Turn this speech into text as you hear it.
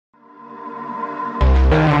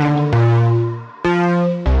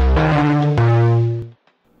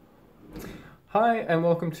and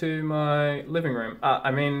welcome to my living room.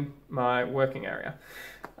 My working area.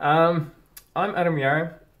 I'm Adam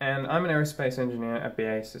Yarrow, and I'm an aerospace engineer at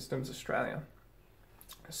BAE Systems, Australia.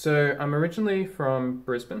 So I'm originally from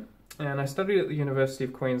Brisbane, and I studied at the University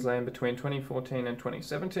of Queensland between 2014 and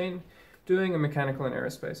 2017, doing a mechanical and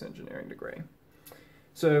aerospace engineering degree.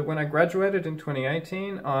 So when I graduated in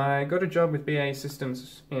 2018, I got a job with BAE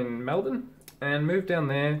Systems in Melbourne and moved down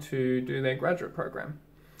there to do their graduate program.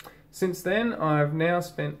 Since then, I've now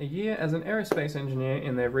spent a year as an aerospace engineer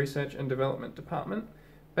in their research and development department,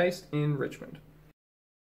 based in Richmond.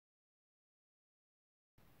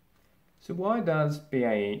 So why does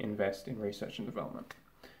BAE invest in research and development?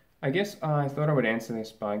 I guess I thought I would answer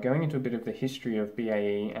this by going into a bit of the history of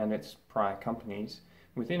BAE and its prior companies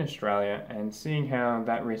within Australia and seeing how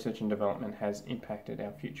that research and development has impacted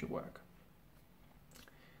our future work.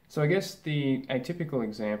 So I guess the typical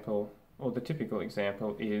example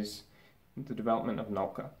is the development of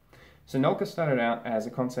NULCA. So NULCA started out as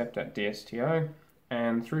a concept at DSTO,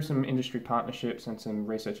 and through some industry partnerships and some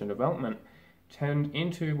research and development, turned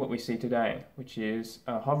into what we see today, which is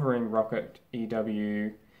a hovering rocket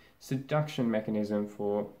EW seduction mechanism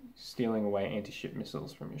for stealing away anti-ship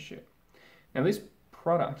missiles from your ship. Now this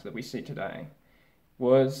product that we see today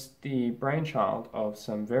was the brainchild of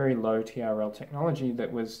some very low TRL technology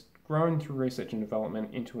that was grown through research and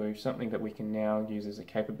development into something that we can now use as a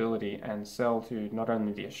capability and sell to not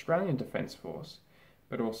only the Australian Defence Force,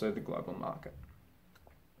 but also the global market.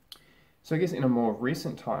 So I guess in a more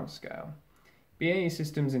recent time scale, BAE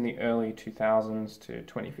Systems in the early 2000s to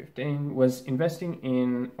 2015 was investing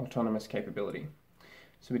in autonomous capability.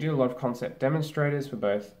 So we did a lot of concept demonstrators for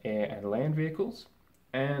both air and land vehicles,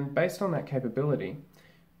 and based on that capability,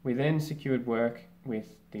 we then secured work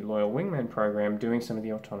with the Loyal Wingman program doing some of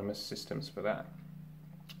the autonomous systems for that.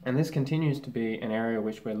 And this continues to be an area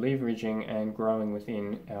which we're leveraging and growing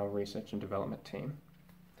within our research and development team.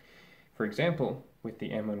 For example, with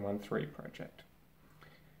the M113 project.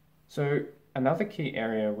 So another key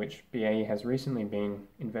area which BAE has recently been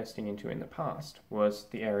investing into in the past was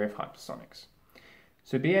the area of hypersonics.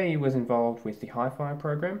 So BAE was involved with the HiFi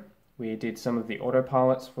program. We did some of the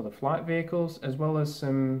autopilots for the flight vehicles, as well as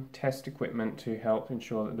some test equipment to help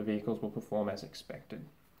ensure that the vehicles will perform as expected.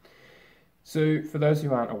 So for those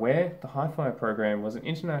who aren't aware, the HiFi program was an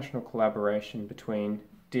international collaboration between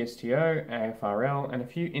DSTO, AFRL, and a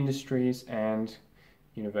few industries and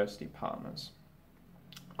university partners.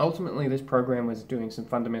 Ultimately, this program was doing some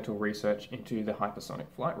fundamental research into the hypersonic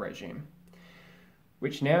flight regime,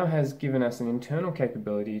 which now has given us an internal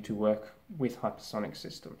capability to work with hypersonic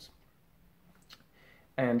systems.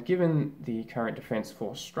 And given the current Defence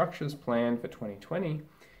Force structures plan for 2020,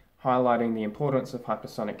 highlighting the importance of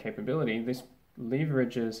hypersonic capability, this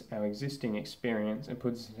leverages our existing experience and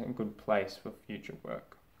puts us in a good place for future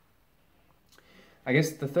work. I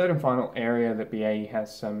guess the third and final area that BAE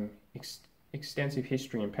has some extensive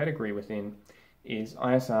history and pedigree within is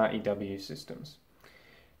ISR EW systems.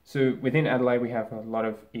 So within Adelaide we have a lot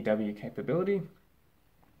of EW capability,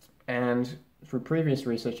 and through previous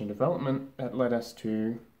research and development that led us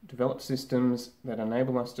to develop systems that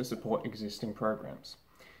enable us to support existing programs.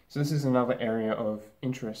 So this is another area of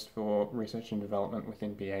interest for research and development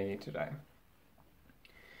within BAE today.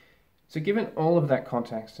 So given all of that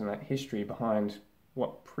context and that history behind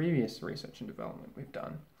what previous research and development we've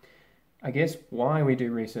done, I guess why we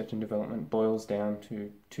do research and development boils down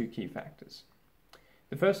to two key factors.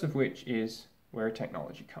 The first of which is we're a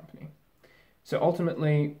technology company. So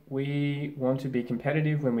ultimately, we want to be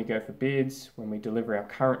competitive when we go for bids, when we deliver our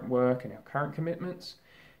current work and our current commitments.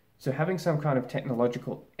 So having some kind of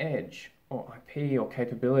technological edge or IP or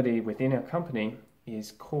capability within our company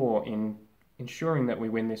is core in ensuring that we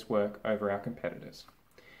win this work over our competitors.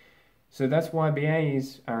 So that's why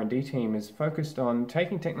BAE's R&D team is focused on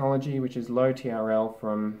taking technology which is low TRL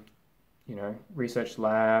from research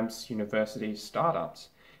labs, universities, startups,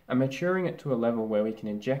 and maturing it to a level where we can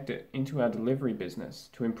inject it into our delivery business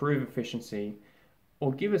to improve efficiency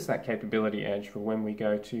or give us that capability edge for when we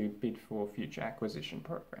go to bid for future acquisition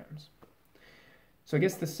programs. So I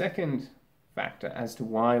guess the second factor as to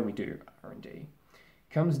why we do R&D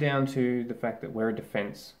comes down to the fact that we're a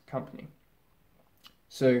defense company.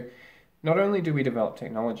 So not only do we develop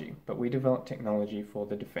technology, but we develop technology for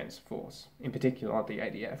the Defence Force, in particular the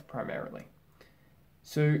ADF primarily.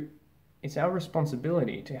 So it's our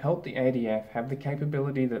responsibility to help the ADF have the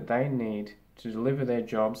capability that they need to deliver their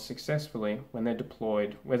jobs successfully when they're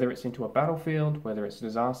deployed, whether it's into a battlefield, whether it's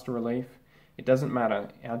disaster relief, it doesn't matter.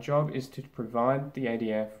 Our job is to provide the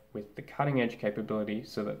ADF with the cutting edge capability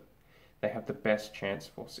so that they have the best chance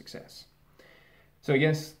for success. So I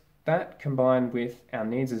guess That, combined with our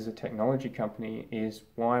needs as a technology company, is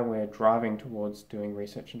why we're driving towards doing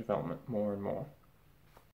research and development more and more.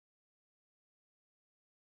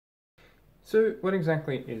 So what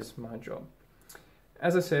exactly is my job?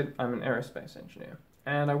 As I said, I'm an aerospace engineer,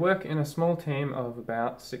 and I work in a small team of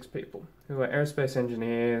about 6 people, who are aerospace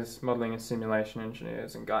engineers, modelling and simulation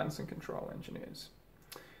engineers, and guidance and control engineers.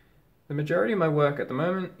 The majority of my work at the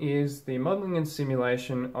moment is the modelling and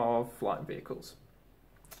simulation of flight vehicles.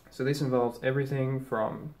 So this involves everything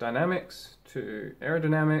from dynamics to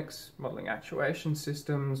aerodynamics, modelling actuation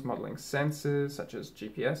systems, modelling sensors such as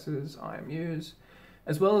GPSs, IMUs,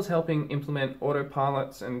 as well as helping implement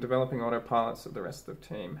autopilots and developing autopilots that the rest of the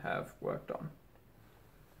team have worked on.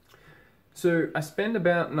 So I spend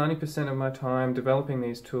about 90% of my time developing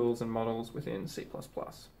these tools and models within C++.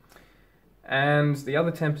 And the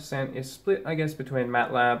other 10% is split, I guess, between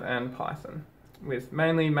MATLAB and Python, with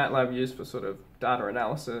mainly MATLAB used for sort of data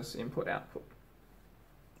analysis, input-output.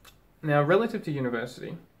 Now, relative to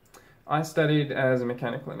university, I studied as a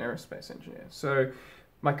mechanical and aerospace engineer, so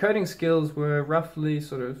my coding skills were roughly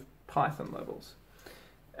sort of Python levels.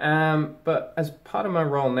 But as part of my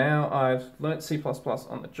role now, I've learnt C++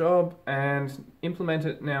 on the job and implement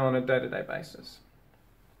it now on a day-to-day basis.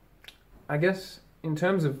 I guess in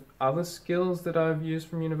terms of other skills that I've used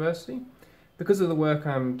from university, because of the work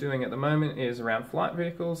I'm doing at the moment is around flight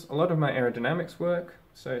vehicles, a lot of my aerodynamics work,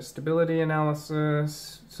 so stability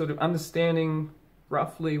analysis, sort of understanding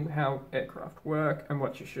roughly how aircraft work and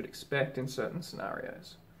what you should expect in certain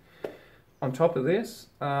scenarios. On top of this,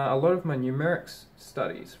 a lot of my numerics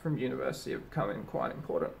studies from university have come in quite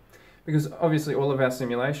important, because obviously all of our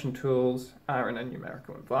simulation tools are in a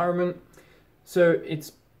numerical environment, so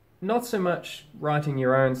it's not so much writing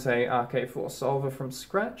your own, say, RK4 solver from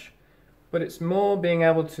scratch, but it's more being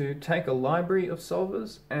able to take a library of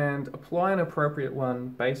solvers and apply an appropriate one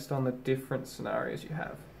based on the different scenarios you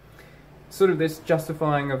have. Sort of this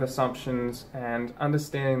justifying of assumptions and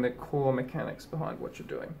understanding the core mechanics behind what you're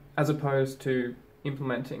doing, as opposed to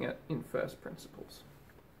implementing it in first principles.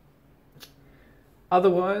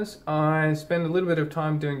 Otherwise, I spend a little bit of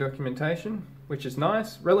time doing documentation, which is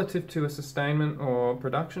nice. Relative to a sustainment or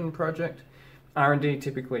production project, R&D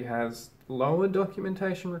typically has lower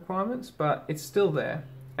documentation requirements, but it's still there.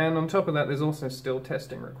 And on top of that, there's also still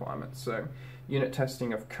testing requirements. So unit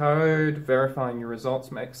testing of code, verifying your results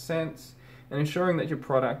make sense, and ensuring that your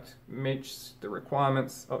product meets the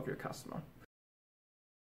requirements of your customer.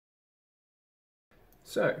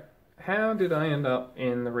 So, how did I end up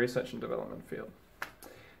in the research and development field?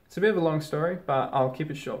 It's a bit of a long story, but I'll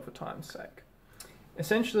keep it short for time's sake.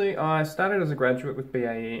 Essentially, I started as a graduate with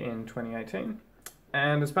BAE in 2018,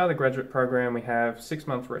 and as part of the graduate program we have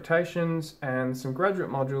 6-month rotations and some graduate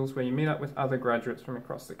modules where you meet up with other graduates from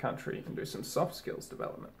across the country and do some soft skills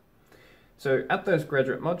development. So at those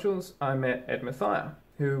graduate modules I met Ed Mathia,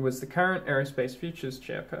 who was the current Aerospace Futures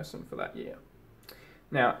chairperson for that year.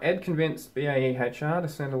 Now, Ed convinced BAE HR to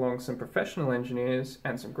send along some professional engineers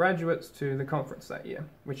and some graduates to the conference that year,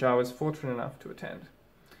 which I was fortunate enough to attend.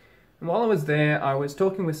 And while I was there, I was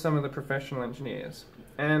talking with some of the professional engineers,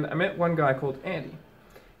 and I met one guy called Andy.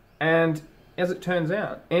 And as it turns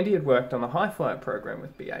out, Andy had worked on the high-flyer program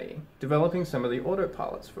with BAE, developing some of the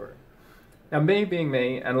autopilots for it. Now, me being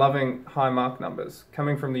me and loving high Mach numbers,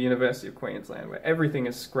 coming from the University of Queensland, where everything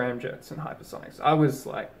is scramjets and hypersonics, I was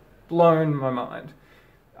like blown my mind.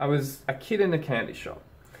 I was a kid in a candy shop.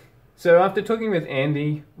 So after talking with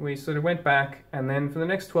Andy, we sort of went back, and then for the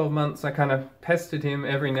next 12 months I kind of pestered him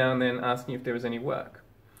every now and then asking if there was any work.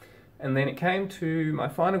 And then it came to my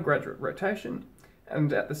final graduate rotation,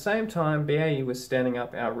 and at the same time BAE was standing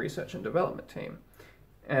up our research and development team.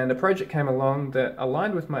 And a project came along that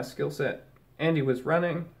aligned with my skill set. Andy was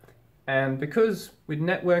running, and because we'd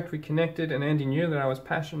networked, we connected, and Andy knew that I was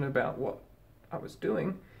passionate about what I was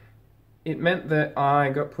doing, it meant that I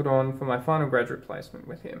got put on for my final graduate placement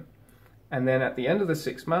with him. And then at the end of the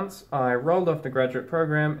 6 months, I rolled off the graduate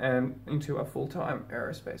program and into a full-time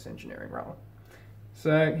aerospace engineering role.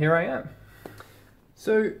 So here I am.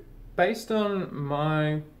 So based on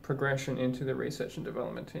my progression into the research and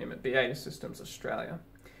development team at BAE Systems Australia,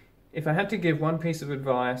 if I had to give one piece of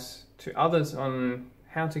advice to others on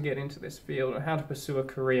how to get into this field or how to pursue a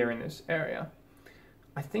career in this area,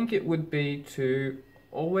 I think it would be to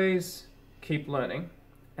always keep learning,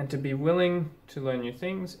 and to be willing to learn new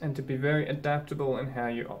things, and to be very adaptable in how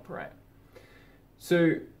you operate.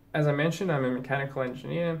 So, as I mentioned, I'm a mechanical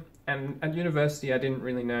engineer, and at university I didn't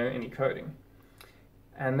really know any coding.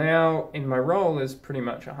 And now, in my role is pretty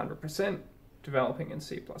much 100% developing in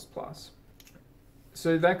C++.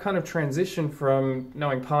 So that kind of transition from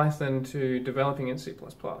knowing Python to developing in C++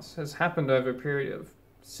 has happened over a period of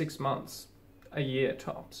 6 months, a year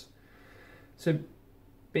tops. So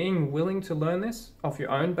being willing to learn this off your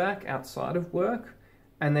own back outside of work,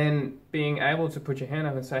 and then being able to put your hand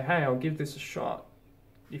up and say, hey, I'll give this a shot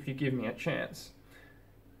if you give me a chance.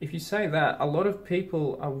 If you say that, a lot of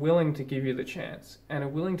people are willing to give you the chance and are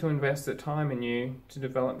willing to invest their time in you to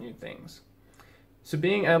develop new things. So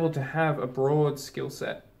being able to have a broad skill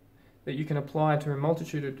set that you can apply to a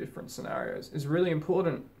multitude of different scenarios is really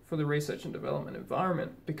important for the research and development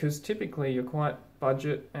environment, because typically you're quite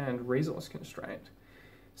budget and resource constrained.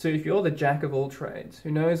 So if you're the jack of all trades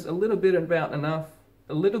who knows a little bit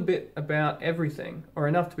about everything, or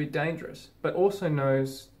enough to be dangerous, but also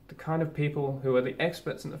knows the kind of people who are the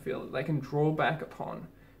experts in the field that they can draw back upon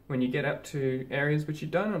when you get up to areas which you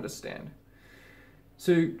don't understand.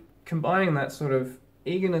 So combining that sort of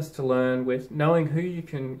eagerness to learn with knowing who you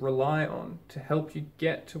can rely on to help you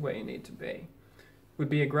get to where you need to be would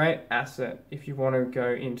be a great asset if you want to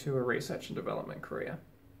go into a research and development career.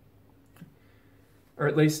 Or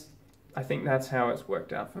at least, I think that's how it's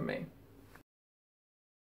worked out for me.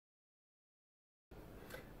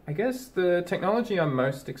 I guess the technology I'm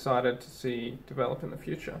most excited to see develop in the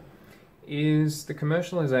future is the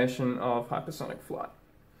commercialization of hypersonic flight.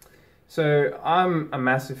 So I'm a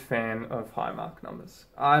massive fan of high Mach numbers.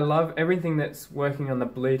 I love everything that's working on the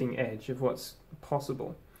bleeding edge of what's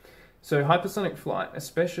possible. So hypersonic flight,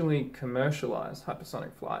 especially commercialized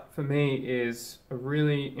hypersonic flight, for me is a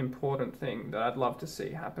really important thing that I'd love to see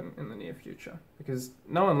happen in the near future, because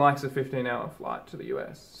no one likes a 15-hour flight to the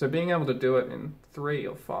US. So being able to do it in 3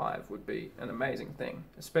 or 5 would be an amazing thing,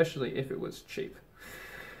 especially if it was cheap.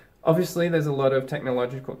 Obviously, there's a lot of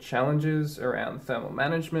technological challenges around thermal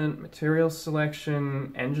management, material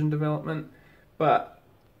selection, engine development, but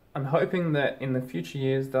I'm hoping that in the future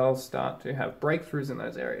years they'll start to have breakthroughs in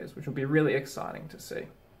those areas, which will be really exciting to see.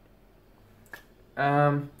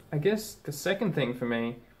 I guess the second thing for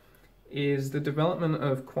me is the development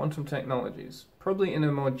of quantum technologies, probably in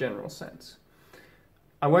a more general sense.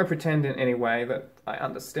 I won't pretend in any way that I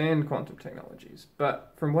understand quantum technologies,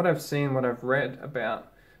 but from what I've seen, what I've read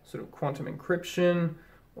about sort of quantum encryption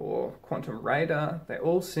or quantum radar, they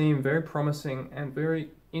all seem very promising and very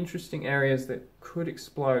interesting areas that could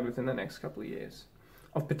explode within the next couple of years.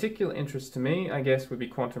 Of particular interest to me, I guess, would be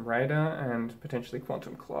quantum radar and potentially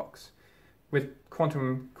quantum clocks. With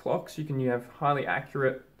quantum clocks, you have highly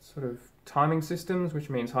accurate sort of timing systems, which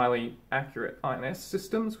means highly accurate INS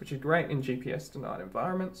systems, which are great in GPS-denied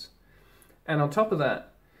environments. And on top of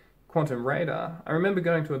that, quantum radar, I remember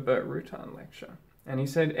going to a Burt Rutan lecture, and he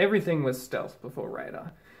said everything was stealth before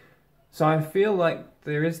radar. So I feel like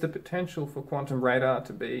there is the potential for quantum radar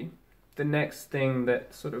to be the next thing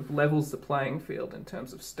that sort of levels the playing field in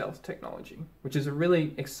terms of stealth technology, which is a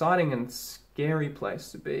really exciting and scary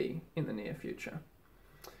place to be in the near future.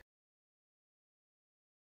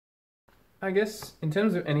 I guess in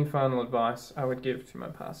terms of any final advice I would give to my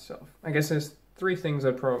past self, I guess there's 3 things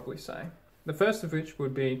I'd probably say. The first of which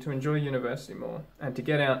would be to enjoy university more and to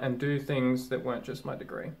get out and do things that weren't just my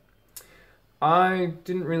degree. I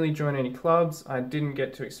didn't really join any clubs. I didn't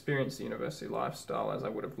get to experience the university lifestyle as I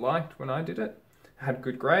would have liked when I did it. I had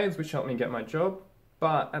good grades, which helped me get my job,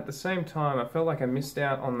 but at the same time, I felt like I missed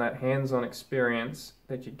out on that hands-on experience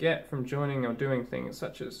that you get from joining or doing things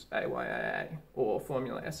such as AYAA or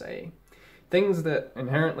Formula SAE. Things that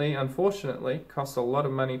inherently, unfortunately, cost a lot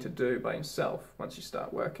of money to do by yourself once you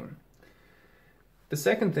start working. The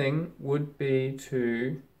second thing would be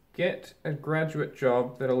to get a graduate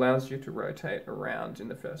job that allows you to rotate around in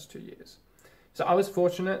the first 2 years. So I was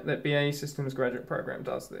fortunate that BAE Systems graduate program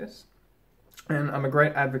does this, and I'm a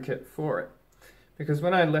great advocate for it. Because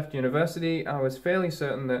when I left university, I was fairly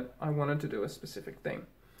certain that I wanted to do a specific thing.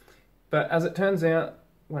 But as it turns out,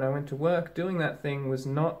 when I went to work, doing that thing was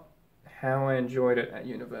not how I enjoyed it at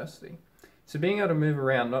university. So being able to move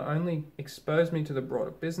around not only exposed me to the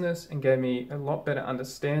broader business and gave me a lot better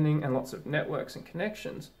understanding and lots of networks and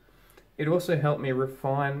connections, it also helped me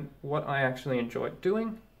refine what I actually enjoyed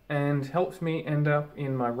doing and helped me end up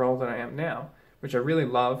in my role that I am now, which I really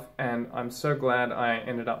love, and I'm so glad I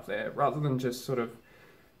ended up there rather than just sort of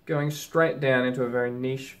going straight down into a very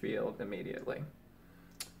niche field immediately.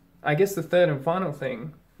 I guess the third and final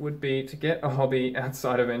thing would be to get a hobby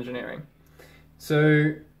outside of engineering.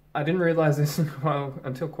 So I didn't realize this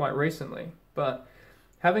until quite recently, but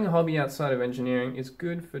having a hobby outside of engineering is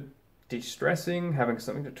good for de-stressing, having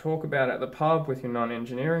something to talk about at the pub with your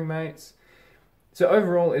non-engineering mates. So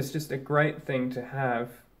overall, it's just a great thing to have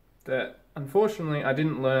that unfortunately I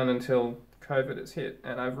didn't learn until COVID has hit,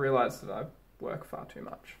 and I've realized that I've work far too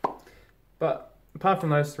much. But apart from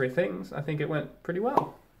those three things, I think it went pretty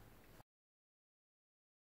well.